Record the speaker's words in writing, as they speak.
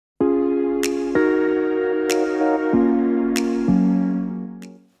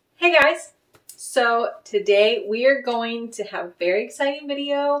Hey guys! So today we are going to have a very exciting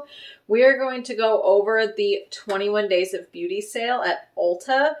video. We are going to go over the 21 Days of Beauty sale at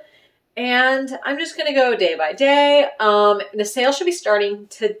ULTA. And I'm just going to go day by day. The sale should be starting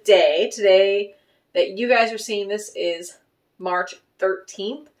today. Today that you guys are seeing this is March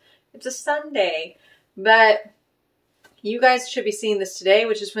 13th. It's a Sunday. But you guys should be seeing this today,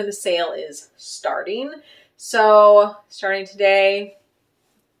 which is when the sale is starting. So starting today,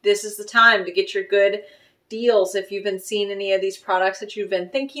 this is the time to get your good deals. If you've been seeing any of these products that you've been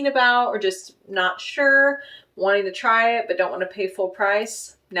thinking about or just not sure, wanting to try it but don't want to pay full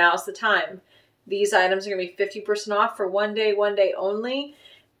price, now's the time. These items are going to be 50% off for one day only.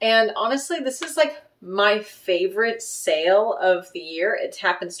 And honestly, this is like my favorite sale of the year. It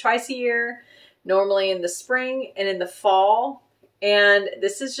happens twice a year, normally in the spring and in the fall. And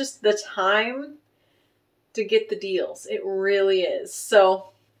this is just the time to get the deals. It really is. So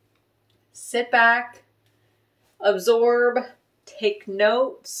sit back, absorb, take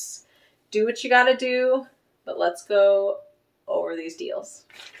notes, do what you gotta do, but let's go over these deals.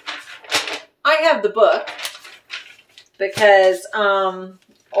 I have the book because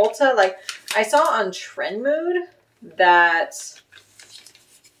ULTA, like I saw on Trendmood that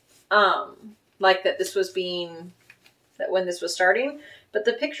that this was being, that when this was starting, but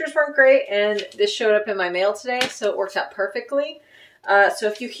the pictures weren't great and this showed up in my mail today, so it worked out perfectly. So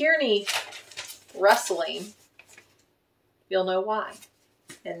if you hear any rustling, you'll know why.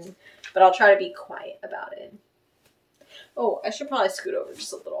 But I'll try to be quiet about it. Oh, I should probably scoot over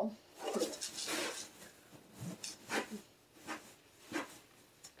just a little.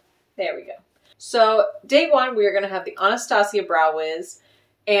 There we go. So day one, we are going to have the Anastasia Brow Wiz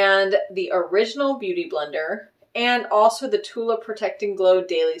and the Original Beauty Blender and also the Tula Protect & Glow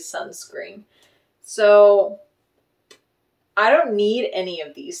Daily Sunscreen. So I don't need any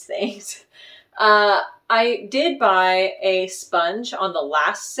of these things. I did buy a sponge on the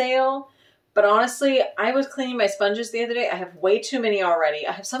last sale, but honestly, I was cleaning my sponges the other day. I have way too many already.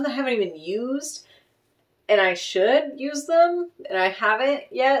 I have some that I haven't even used, and I should use them, and I haven't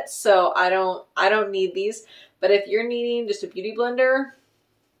yet, so I don't need these. But if you're needing just a beauty blender,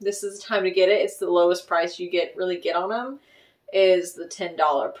 this is the time to get it. It's the lowest price you really get on them is the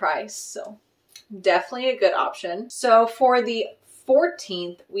 $10 price. So definitely a good option. So for the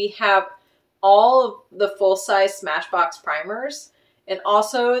 14th, we have all of the full-size Smashbox primers and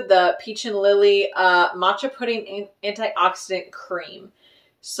also the Peach and Lily Matcha Pudding Antioxidant Cream.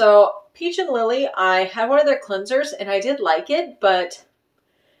 So Peach and Lily, I had one of their cleansers and I did like it, but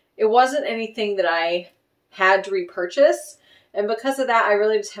it wasn't anything that I had to repurchase. And because of that, I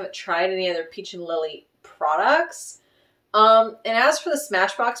really just haven't tried any other Peach and Lily products. And as for the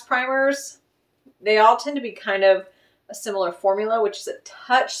Smashbox primers, they all tend to be kind of a similar formula, which is a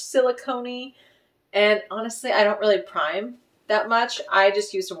touch silicone-y. And honestly, I don't really prime that much. I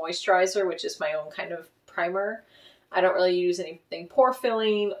just use a moisturizer, which is my own kind of primer. I don't really use anything pore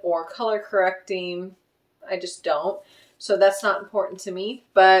filling or color correcting. I just don't. So that's not important to me.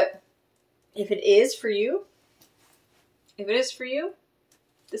 But if it is for you,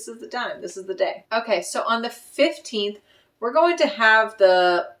 this is the time. This is the day. Okay, so on the 15th, we're going to have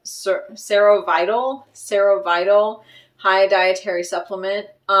the Serovital High Dietary Supplement.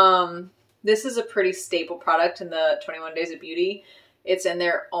 This is a pretty staple product in the 21 Days of Beauty. It's in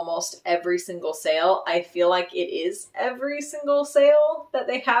there almost every single sale. I feel like it is every single sale that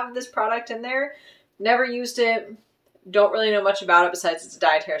they have this product in there. Never used it. Don't really know much about it besides it's a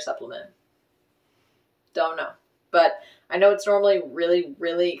dietary supplement. Don't know. But I know it's normally really,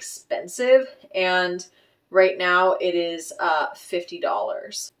 really expensive. And right now it is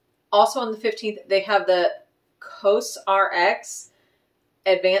 $50. Also on the 15th, they have the Cos RX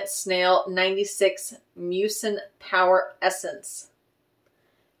Advanced Snail 96 Mucin Power Essence.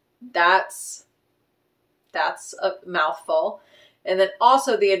 That's a mouthful. And then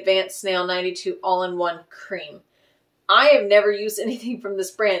also the Advanced Snail 92 All-in-One Cream. I have never used anything from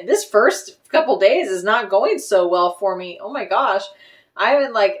this brand. This first couple days is not going so well for me. Oh my gosh. I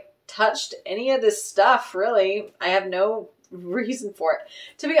haven't touched any of this stuff really. I have no reason for it.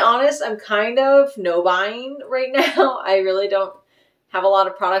 To be honest, I'm kind of no buying right now. I really don't have a lot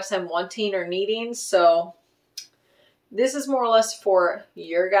of products I'm wanting or needing. So this is more or less for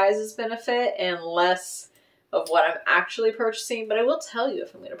your guys' benefit and less of what I'm actually purchasing. But I will tell you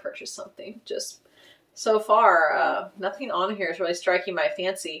if I'm going to purchase something. Just so far, nothing on here is really striking my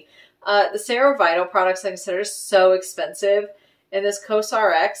fancy. The Serovital products, like I said, are so expensive. And this Cos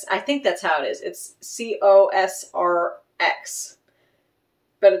RX, I think that's how it is. It's COSRX.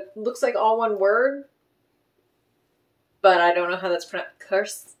 But it looks like all one word. but I don't know how that's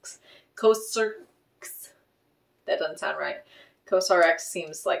pronounced. Cosrx. That doesn't sound right. Cosrx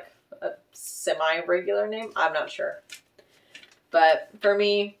seems like a semi-regular name. I'm not sure. But for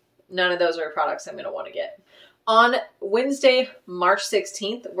me, none of those are products I'm going to want to get. On Wednesday, March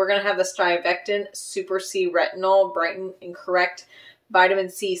 16th, we're going to have the Strivectin Super C Retinol Brighten and Correct Vitamin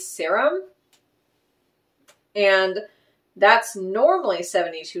C Serum. And that's normally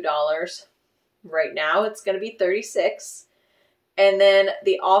 $72. Right now, it's going to be $36. And then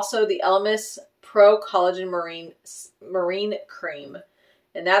the Elemis Pro Collagen Marine Cream.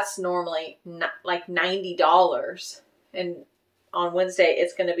 And that's normally like $90. And on Wednesday,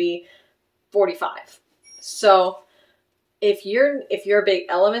 it's going to be $45. So if you're a big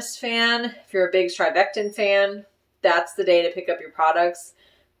Elemis fan, if you're a big Strivectin fan, that's the day to pick up your products.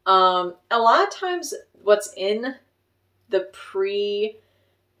 A lot of times what's in the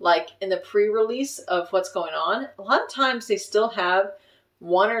pre-release of what's going on, a lot of times they still have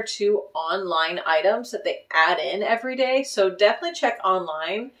 1 or 2 online items that they add in every day. So definitely check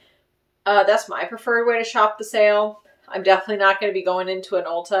online. That's my preferred way to shop the sale. I'm definitely not going to be going into an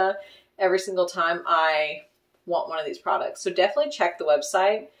Ulta every single time I want one of these products. So definitely check the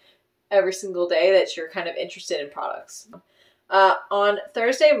website every single day that you're kind of interested in products. On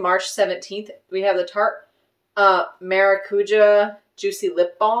Thursday, March 17th, we have the Tarte Maracuja Juicy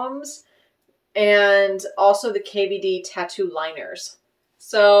Lip Balms and also the KVD Tattoo Liners.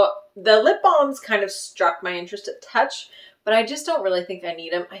 So the lip balms kind of struck my interest a touch, but I just don't really think I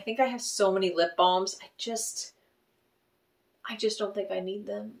need them. I think I have so many lip balms. I just don't think I need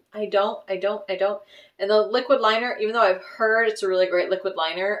them. I don't. And the liquid liner, even though I've heard it's a really great liquid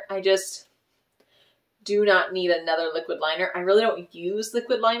liner, I just do not need another liquid liner. I really don't use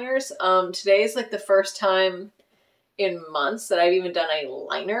liquid liners. Today is like the first time in months that I've even done a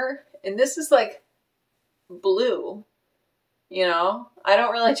liner. And this is like blue, you know? I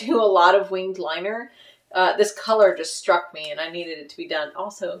don't really do a lot of winged liner. This color just struck me and I needed it to be done.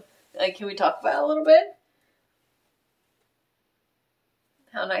 Also, can we talk about it a little bit?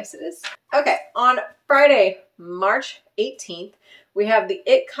 How nice it is. Okay, on Friday, March 18th, we have the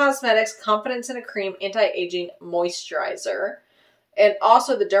IT Cosmetics Confidence in a Cream Anti-Aging Moisturizer. And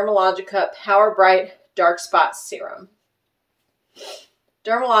also the Dermalogica Power Bright Dark Spot Serum.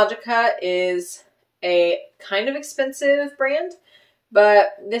 Dermalogica is a kind of expensive brand,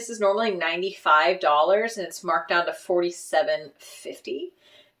 but this is normally $95 and it's marked down to $47.50.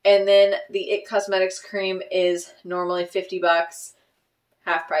 And then the IT Cosmetics cream is normally $50,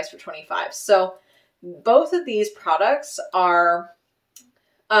 half price for $25. So both of these products are,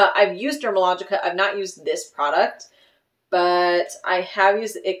 I've used Dermalogica. I've not used this product, but I have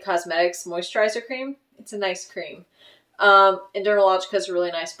used the IT Cosmetics Moisturizer Cream. It's a nice cream. And Dermalogica is a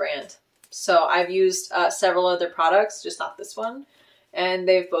really nice brand. So I've used several other products, just not this one. And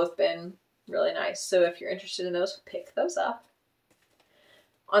they've both been really nice. So if you're interested in those, pick those up.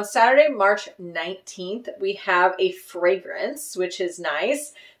 On Saturday, March 19th, we have a fragrance, which is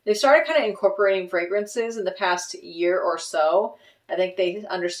nice. They've started kind of incorporating fragrances in the past year or so. I think they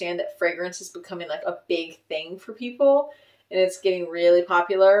understand that fragrance is becoming like a big thing for people. And it's getting really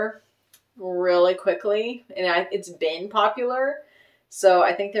popular really quickly. And it's been popular. So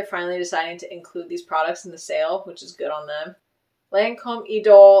I think they're finally deciding to include these products in the sale, which is good on them. Lancome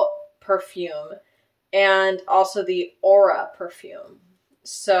Idole perfume and also the Aura perfume.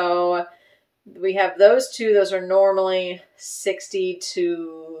 So we have those two. Those are normally it says $60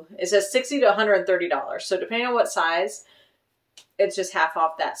 to $130. So depending on what size, it's just half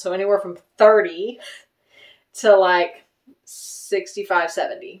off that. So anywhere from $30 to like $65,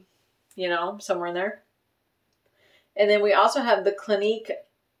 $70, you know, somewhere in there. And then we also have the Clinique,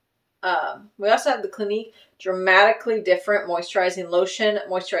 Dramatically Different Moisturizing Lotion,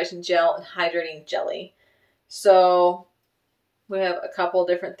 Moisturizing Gel, and Hydrating Jelly. So we have a couple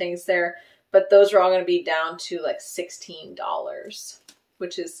different things there, but those are all going to be down to like $16,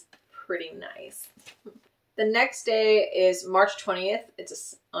 which is pretty nice. The next day is March 20th.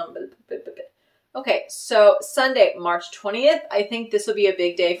 Okay, so Sunday, March 20th, I think this will be a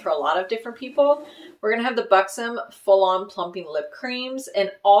big day for a lot of different people. We're going to have the Buxom Full-On Plumping Lip Creams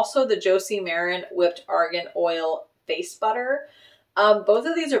and also the Josie Maran Whipped Argan Oil Face Butter. Both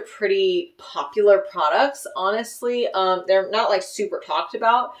of these are pretty popular products, honestly. They're not like super talked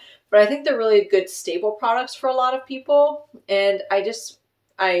about, but I think they're really good staple products for a lot of people. And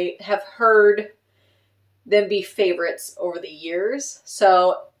I have heard them be favorites over the years.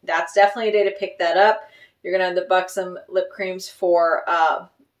 So that's definitely a day to pick that up. You're going to have the Buxom lip creams for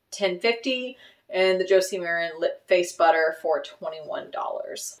 $10.50 and the Josie Maran lip face butter for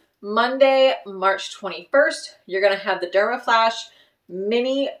 $21. Monday, March 21st, you're going to have the Dermaflash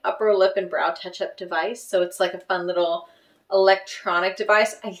mini upper lip and brow touch-up device. So it's like a fun little electronic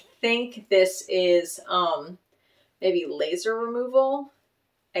device. I think this is maybe laser removal,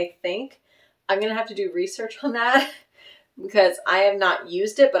 I think. I'm going to have to do research on that because I have not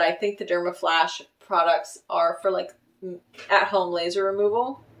used it, but I think the Dermaflash products are for like at-home laser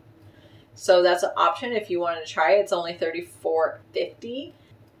removal. So that's an option if you wanted to try it. It's only $34.50.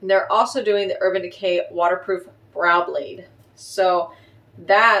 And they're also doing the Urban Decay waterproof brow blade. So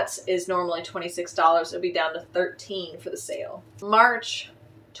that is normally $26. It'll be down to $13 for the sale. March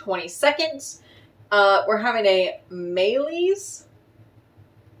 22nd, we're having a Maylis,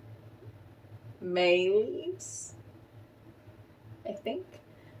 I think.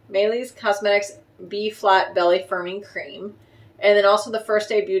 Maylis Cosmetics B-Flat Belly Firming Cream. And then also the First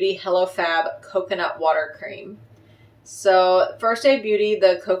Day Beauty Hello Fab Coconut Water Cream. So First Day Beauty,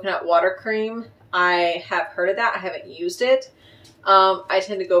 the Coconut Water Cream, I have heard of that. I haven't used it. I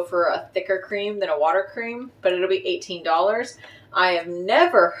tend to go for a thicker cream than a water cream, but it'll be $18. I have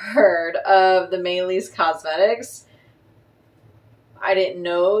never heard of the Maylis Cosmetics. I didn't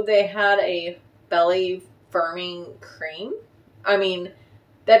know they had a belly firming cream. I mean,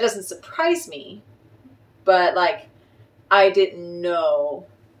 that doesn't surprise me, but like, I didn't know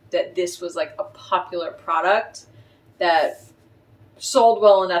that this was like a popular product that sold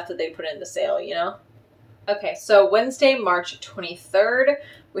well enough that they put it in the sale, you know? Okay, so Wednesday, March 23rd,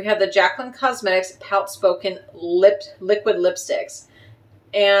 we have the Jaclyn Cosmetics Pout Spoken Liquid Lipsticks.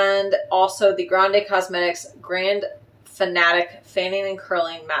 And also the Grande Cosmetics Grand Fanatic Fanning and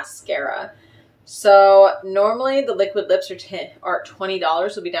Curling Mascara. So normally the liquid lips are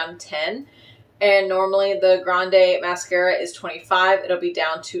 $20, will be down to $10. And normally the Grande mascara is $25. It'll be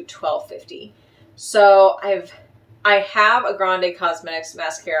down to $12.50. So I have a Grande Cosmetics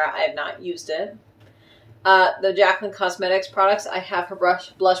mascara. I have not used it. The Jaclyn Cosmetics products, I have her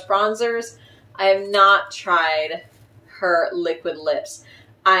blush bronzers. I have not tried her liquid lips.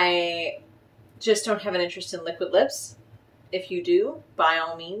 I just don't have an interest in liquid lips. If you do, by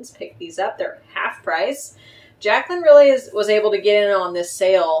all means, pick these up. They're half price. Jaclyn really was able to get in on this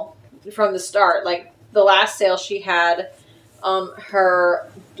sale from the start. Like the last sale, she had her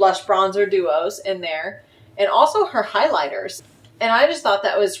blush bronzer duos in there and also her highlighters. And I just thought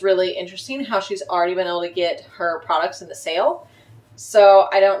that was really interesting how she's already been able to get her products in the sale. So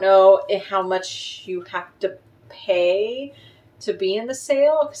I don't know how much you have to pay to be in the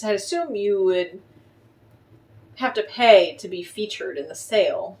sale, because I'd assume you would have to pay to be featured in the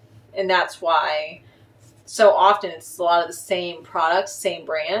sale. And that's why so often it's a lot of the same products, same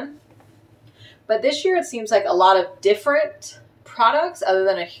brand. But this year it seems like a lot of different products other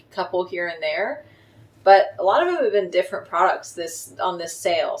than a couple here and there. But a lot of them have been different products on this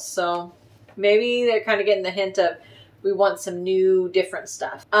sale. So maybe they're kind of getting the hint of we want some new, different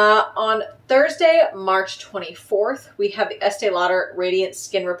stuff. On Thursday, March 24th, we have the Estee Lauder Radiant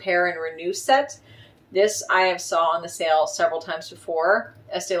Skin Repair and Renew set. This I have saw on the sale several times before.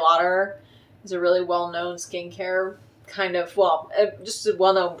 Estee Lauder is a really well-known skincare kind of, well, just a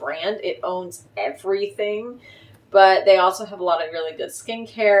well-known brand. It owns everything. But they also have a lot of really good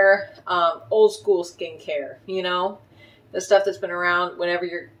skincare, old school skincare, you know? The stuff that's been around whenever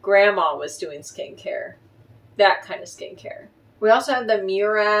your grandma was doing skincare. That kind of skincare. We also have the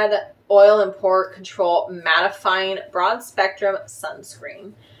Murad Oil and Pore Control Mattifying Broad Spectrum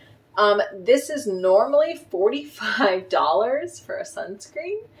Sunscreen. This is normally $45 for a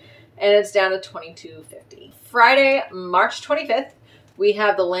sunscreen, and it's down to $22.50. Friday, March 25th, we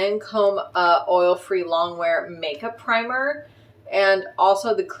have the Lancome Oil-Free Longwear Makeup Primer and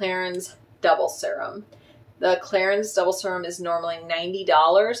also the Clarins Double Serum. The Clarins Double Serum is normally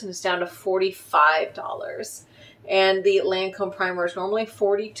 $90 and it's down to $45. And the Lancome Primer is normally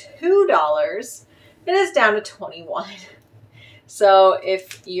 $42. It is down to $21. So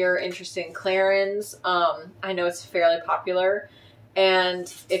if you're interested in Clarins, I know it's fairly popular.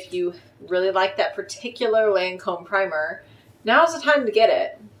 And if you really like that particular Lancome Primer, now's the time to get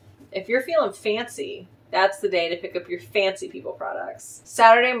it. If you're feeling fancy, that's the day to pick up your fancy people products.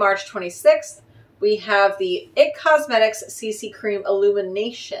 Saturday, March 26th, we have the IT Cosmetics CC Cream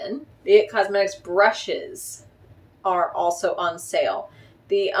Illumination. The IT Cosmetics brushes are also on sale.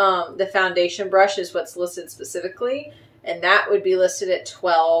 The foundation brush is what's listed specifically, and that would be listed at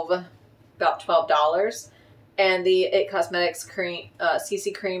about $12. And the IT Cosmetics cream,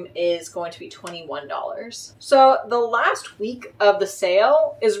 CC cream is going to be $21. So the last week of the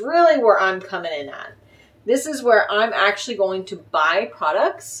sale is really where I'm coming in at. This is where I'm actually going to buy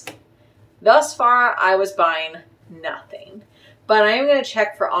products. Thus far, I was buying nothing. but I am going to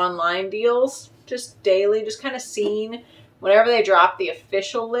check for online deals just daily, just kind of seeing whenever they drop the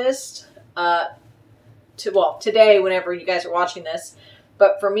official list. Today, whenever you guys are watching this,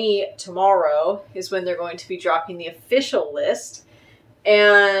 but for me, tomorrow is when they're going to be dropping the official list,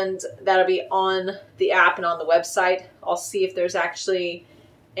 and that'll be on the app and on the website. I'll see if there's actually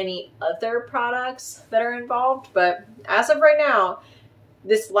any other products that are involved, but as of right now,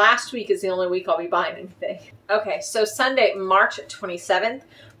 this last week is the only week I'll be buying anything. Okay, so Sunday, March 27th,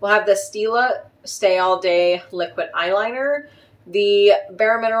 we'll have the Stila Stay All Day Liquid Eyeliner, the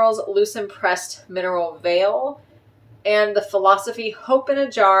Bare Minerals Loose and Pressed Mineral Veil, and the Philosophy Hope in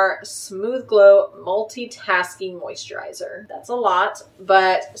a Jar Smooth Glow Multitasking Moisturizer. That's a lot,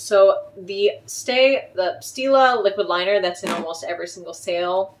 but so the Stila Liquid Liner, that's in almost every single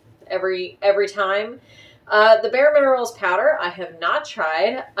sale, every time. The Bare Minerals powder, I have not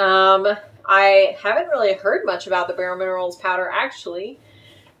tried. I haven't really heard much about the Bare Minerals powder, actually.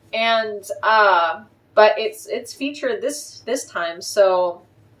 And, but it's featured this time, so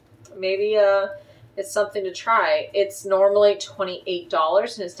maybe, it's something to try. It's normally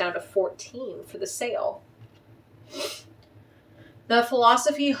 $28 and it's down to $14 for the sale. The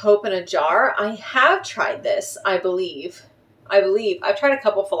Philosophy Hope in a Jar, I have tried this, I believe. I've tried a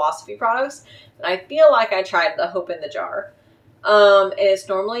couple Philosophy products, and I feel like I tried the Hope in the Jar. And it's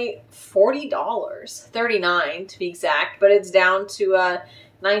normally $40, $39 to be exact, but it's down to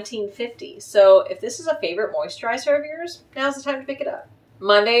 $19.50. So if this is a favorite moisturizer of yours, now's the time to pick it up.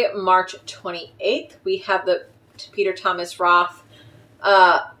 Monday, March 28th, we have the Peter Thomas Roth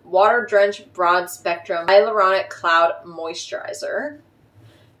Water Drenched Broad Spectrum Hyaluronic Cloud Moisturizer.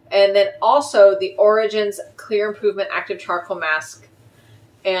 And then also the Origins Clear Improvement Active Charcoal Mask.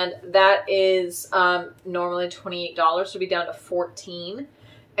 And that is normally $28. Will be down to $14.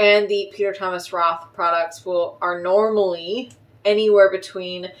 And the Peter Thomas Roth products are normally anywhere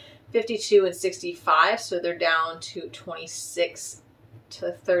between $52 and $65. So they're down to $26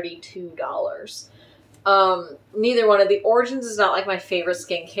 to $32. Neither one of the Origins is not like my favorite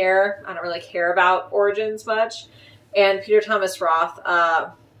skincare. I don't really care about Origins much. And Peter Thomas Roth,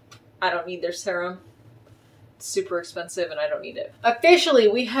 I don't need their serum. It's super expensive and I don't need it. Officially,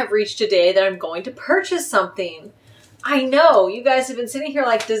 we have reached a day that I'm going to purchase something. I know, you guys have been sitting here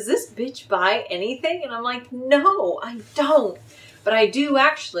like, does this bitch buy anything? And I'm like, no, I don't. But I do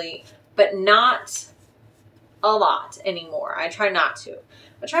actually, but not a lot anymore. I try not to.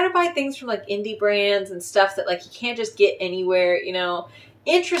 I try to buy things from like indie brands and stuff that like you can't just get anywhere, you know,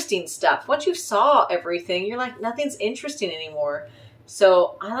 interesting stuff. Once you saw everything, you're like, nothing's interesting anymore.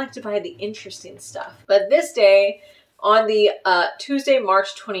 So I like to buy the interesting stuff. But this day, on the Tuesday,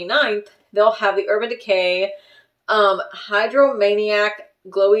 March 29th, they'll have the Urban Decay Hydromaniac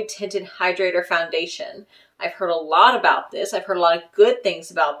Glowy Tinted Hydrator Foundation. I've heard a lot about this. I've heard a lot of good things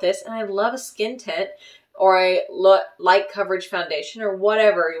about this, and I love a skin tint or a light coverage foundation or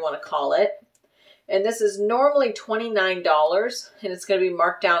whatever you want to call it. And this is normally $29, and it's going to be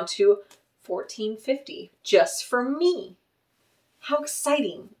marked down to $14.50 just for me. How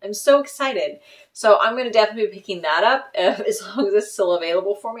exciting. I'm so excited. So I'm going to definitely be picking that up as long as it's still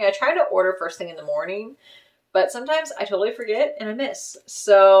available for me. I try to order first thing in the morning, but sometimes I totally forget and I miss.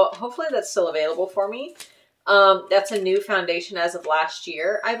 So hopefully that's still available for me. That's a new foundation as of last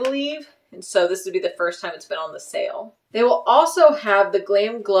year, I believe. And so this would be the first time it's been on the sale. They will also have the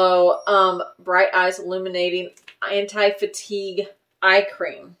Glam Glow Bright Eyes Illuminating Anti-Fatigue Eye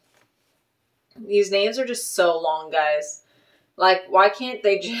Cream. These names are just so long, guys. Like, why can't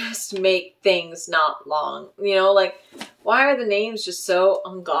they just make things not long? You know, like, why are the names just so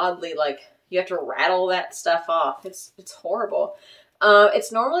ungodly? Like, you have to rattle that stuff off. It's horrible.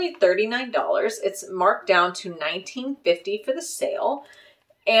 It's normally $39. It's marked down to $19.50 for the sale.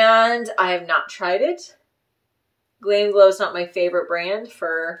 And I have not tried it. Glam Glow is not my favorite brand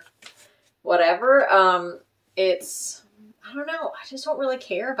for whatever. I don't know. I just don't really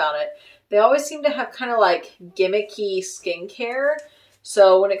care about it. They always seem to have kind of like gimmicky skincare.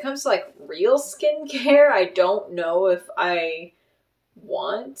 So when it comes to like real skincare, I don't know if I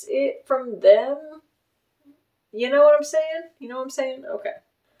want it from them. You know what I'm saying? You know what I'm saying? Okay.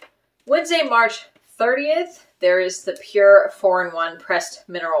 Wednesday, March 30th, there is the Pure 4-in-1 Pressed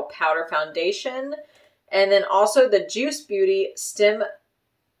Mineral Powder Foundation. And then also the Juice Beauty Stem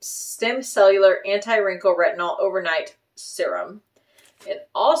Cellular Anti-Wrinkle Retinol Overnight Serum. And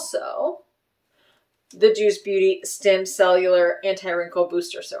also the Juice Beauty Stem Cellular Anti-Wrinkle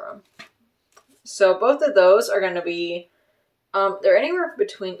Booster Serum. So both of those are going to be, they're anywhere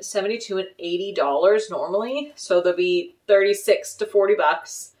between $72 and $80 normally. So they'll be $36 to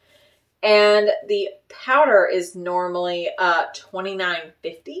 $40. And the powder is normally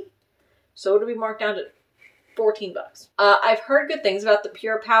 $29.50. So it'll be marked down to 14 bucks. I've heard good things about the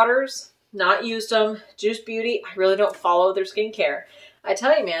Pure powders. Not used them. Juice Beauty, I really don't follow their skincare. I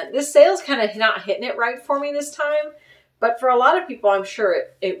tell you, man, this sale's kind of not hitting it right for me this time. But for a lot of people, I'm sure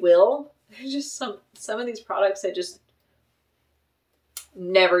it will. There's just some of these products I just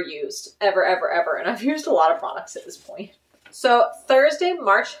never used. Ever, ever, ever. And I've used a lot of products at this point. So Thursday,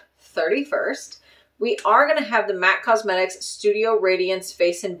 March 31st, we are going to have the MAC Cosmetics Studio Radiance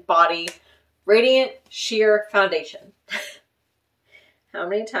Face and Body Radiant Sheer Foundation. How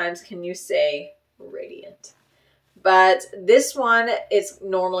many times can you say radiant? But this one is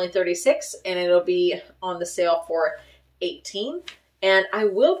normally $36 and it'll be on the sale for $18. And I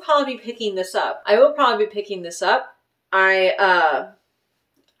will probably be picking this up. I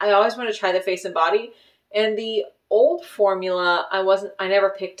always want to try the face and body, and the old formula I never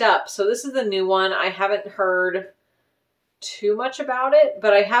picked up. So this is the new one. I haven't heard too much about it,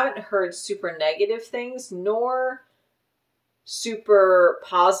 but I haven't heard super negative things nor super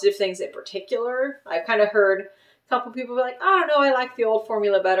positive things in particular. I've kind of heard a couple people be like, I don't know, I like the old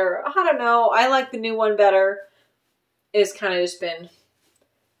formula better. I don't know, I like the new one better. It's kind of just been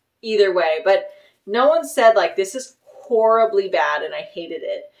either way, but no one said like this is horribly bad and I hated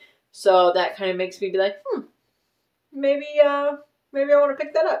it. So that kind of makes me be like, maybe I want to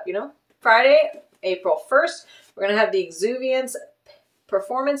pick that up, you know? Friday, April 1st, we're going to have the Exuviance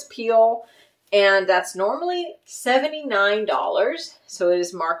Performance Peel, and that's normally $79. So it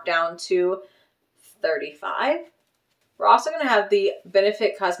is marked down to $35. We're also going to have the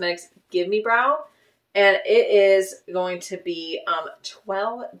Benefit Cosmetics Give Me Brow, and it is going to be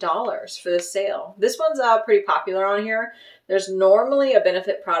 $12 for the sale. This one's pretty popular on here. There's normally a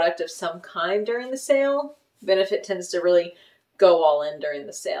Benefit product of some kind during the sale. Benefit tends to really go all in during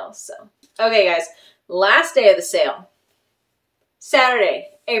the sale. So, okay guys, last day of the sale. Saturday,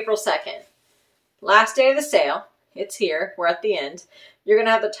 April 2nd. Last day of the sale. It's here. We're at the end. You're going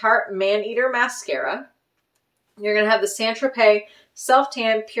to have the Tarte Man-Eater Mascara. You're going to have the Saint-Tropez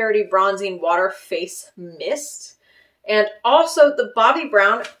Self-Tan Purity Bronzing Water Face Mist. And also the Bobbi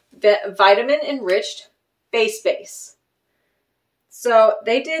Brown Vitamin Enriched Face Base. So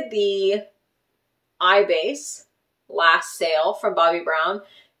they did the eye base last sale from Bobbi Brown,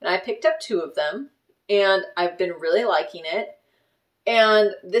 and I picked up 2 of them, and I've been really liking it.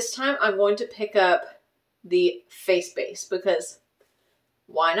 And this time I'm going to pick up the face base because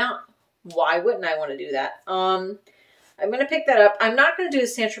why not? Why wouldn't I want to do that? I'm going to pick that up. I'm not going to do the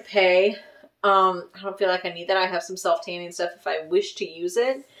Saint-Tropez. I don't feel like I need that. I have some self-tanning stuff if I wish to use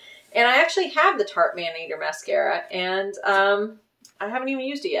it. And I actually have the Tarte Man-Eater Mascara, and I haven't even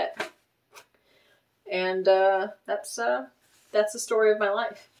used it yet. And that's the story of my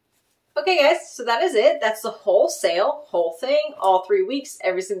life. Okay guys, so that is it. That's the whole sale, whole thing, all 3 weeks,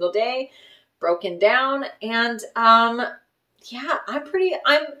 every single day, broken down. And yeah,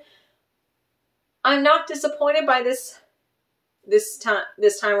 I'm not disappointed by this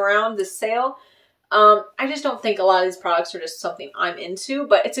time around, this sale. I just don't think a lot of these products are just something I'm into,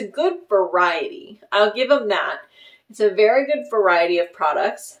 but it's a good variety. I'll give them that. It's a very good variety of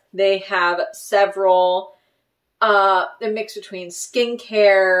products. They have several, a mix between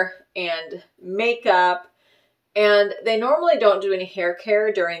skincare and makeup, and they normally don't do any hair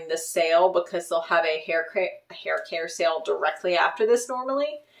care during the sale because they'll have a hair care sale directly after this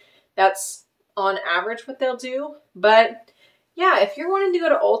normally. That's on average what they'll do. But yeah, if you're wanting to go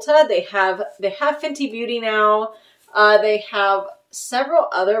to Ulta, they have Fenty Beauty now. They have several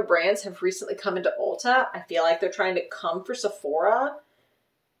other brands have recently come into Ulta. I feel like they're trying to come for Sephora.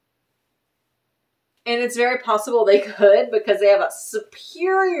 And it's very possible they could because they have a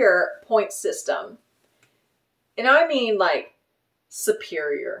superior point system. And I mean like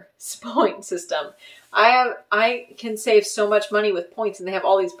superior point system. I can save so much money with points, and they have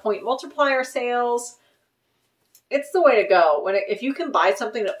all these point multiplier sales. It's the way to go. If you can buy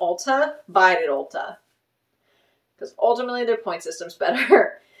something at Ulta, buy it at Ulta. Because ultimately their point system's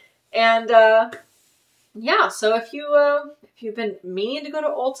better. And yeah, so if you've been meaning to go to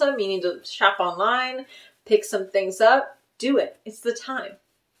Ulta, meaning to shop online, pick some things up, do it. It's the time.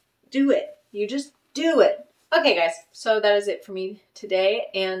 Do it. You just do it. Okay guys, so that is it for me today.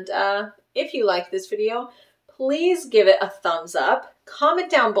 And if you like this video, please give it a thumbs up. Comment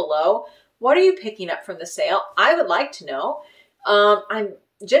down below. What are you picking up from the sale? I would like to know. I'm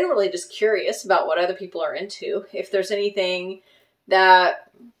generally just curious about what other people are into. If there's anything that,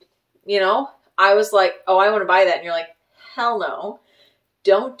 you know, I was like, oh, I want to buy that. And you're like, hell no,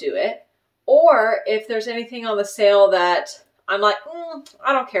 don't do it. Or if there's anything on the sale that I'm like,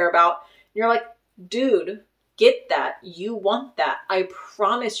 I don't care about. you're like, dude, get that. You want that. I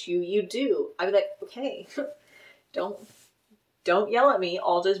promise you, you do. I'd be like, okay, don't yell at me.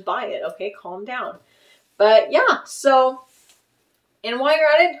 I'll just buy it. Okay, calm down. But yeah, so, and while you're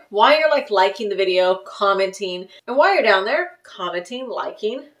at it, while you're like liking the video, commenting, and while you're down there commenting,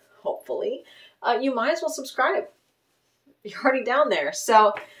 liking, hopefully, you might as well subscribe. You're already down there.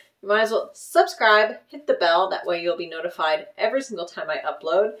 So you might as well subscribe, hit the bell. That way you'll be notified every single time I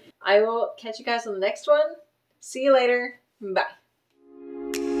upload. I will catch you guys on the next one. See you later. Bye.